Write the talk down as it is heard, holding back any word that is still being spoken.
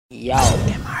Yo,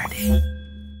 MRD.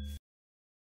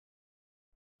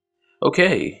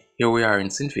 Okay, here we are in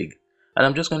Synfig, and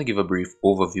I'm just going to give a brief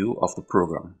overview of the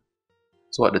program.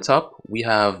 So at the top, we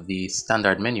have the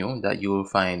standard menu that you will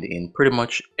find in pretty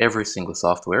much every single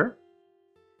software.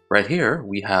 Right here,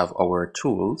 we have our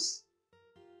tools.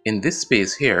 In this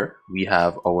space here, we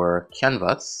have our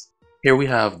canvas. Here we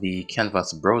have the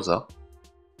canvas browser,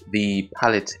 the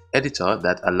palette editor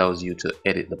that allows you to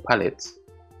edit the palette,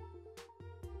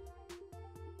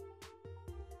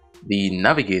 the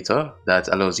navigator that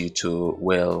allows you to,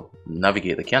 well,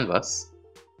 navigate the canvas,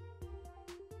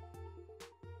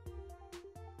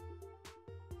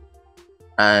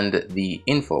 and the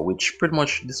info, which pretty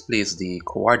much displays the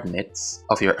coordinates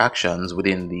of your actions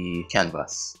within the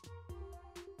canvas.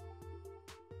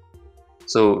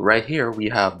 So right here we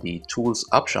have the tools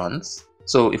options.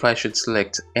 So if I should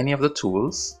select any of the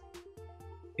tools,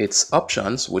 its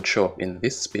options would show up in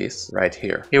this space right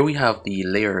here. Here we have the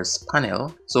layers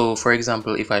panel. So for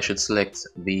example, if I should select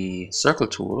the circle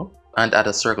tool and add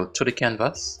a circle to the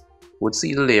canvas, would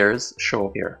see the layers show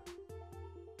up here.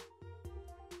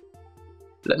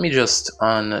 Let me just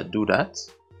undo that.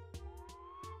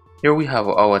 Here we have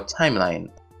our timeline,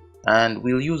 and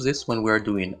we'll use this when we're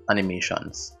doing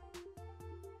animations.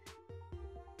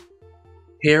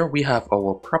 Here we have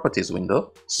our properties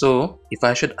window. So if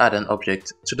I should add an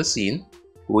object to the scene,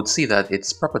 we would see that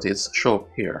its properties show up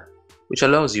here, which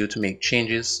allows you to make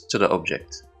changes to the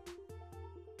object.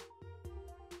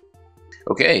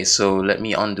 Okay, so let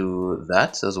me undo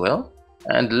that as well.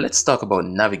 And let's talk about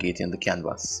navigating the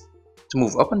canvas. To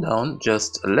move up and down,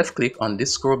 just left click on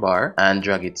this scroll bar and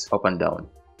drag it up and down.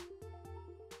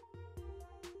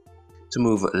 To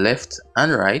move left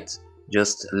and right,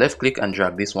 just left click and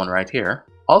drag this one right here.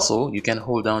 Also, you can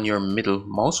hold down your middle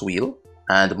mouse wheel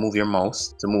and move your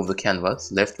mouse to move the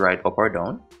canvas left, right, up or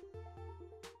down.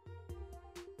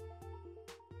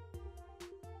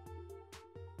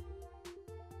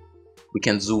 We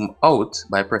can zoom out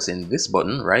by pressing this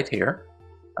button right here.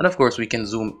 And of course, we can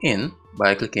zoom in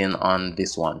by clicking on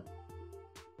this one.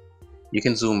 You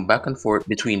can zoom back and forth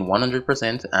between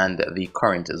 100% and the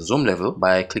current zoom level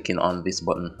by clicking on this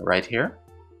button right here.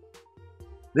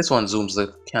 This one zooms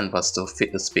the canvas to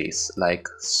fit the space, like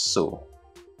so.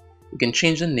 You can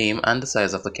change the name and the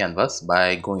size of the canvas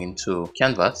by going to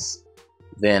Canvas,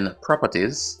 then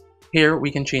Properties. Here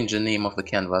we can change the name of the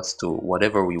canvas to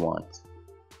whatever we want.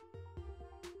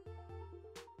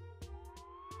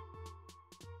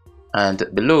 And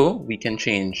below, we can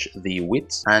change the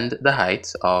width and the height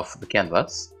of the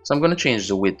canvas. So I'm going to change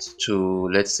the width to,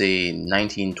 let's say,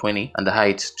 1920 and the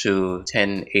height to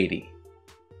 1080.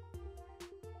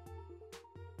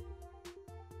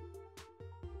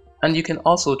 And you can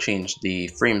also change the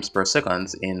frames per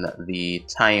second in the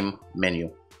time menu.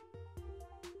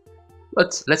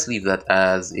 But let's leave that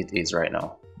as it is right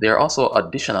now. There are also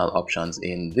additional options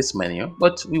in this menu,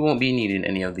 but we won't be needing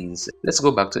any of these. Let's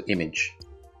go back to image.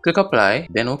 Click apply,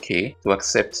 then OK to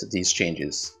accept these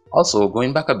changes. Also,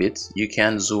 going back a bit, you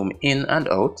can zoom in and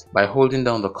out by holding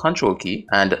down the Control key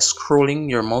and scrolling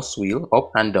your mouse wheel up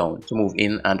and down to move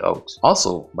in and out.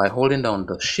 Also, by holding down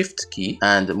the Shift key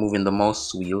and moving the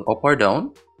mouse wheel up or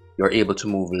down, you're able to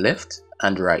move left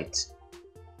and right.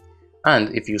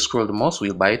 And if you scroll the mouse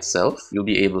wheel by itself, you'll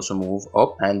be able to move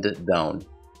up and down.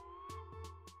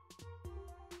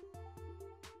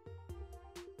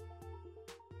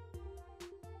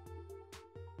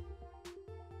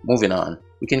 Moving on,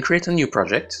 we can create a new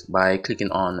project by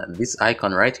clicking on this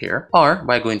icon right here, or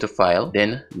by going to File,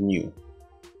 then New.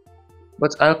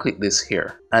 But I'll click this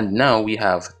here, and now we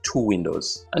have two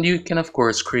windows. And you can of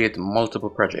course create multiple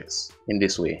projects in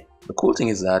this way. The cool thing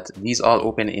is that these all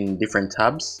open in different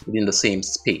tabs within the same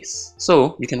space.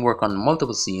 So you can work on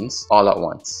multiple scenes all at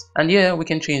once. And yeah, we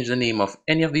can change the name of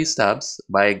any of these tabs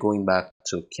by going back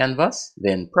to Canvas,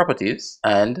 then Properties,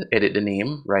 and edit the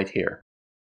name right here.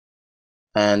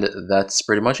 And that's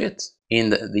pretty much it. In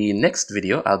the next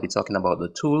video, I'll be talking about the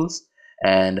tools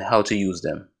and how to use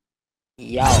them.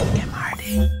 Yo,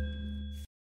 MRD.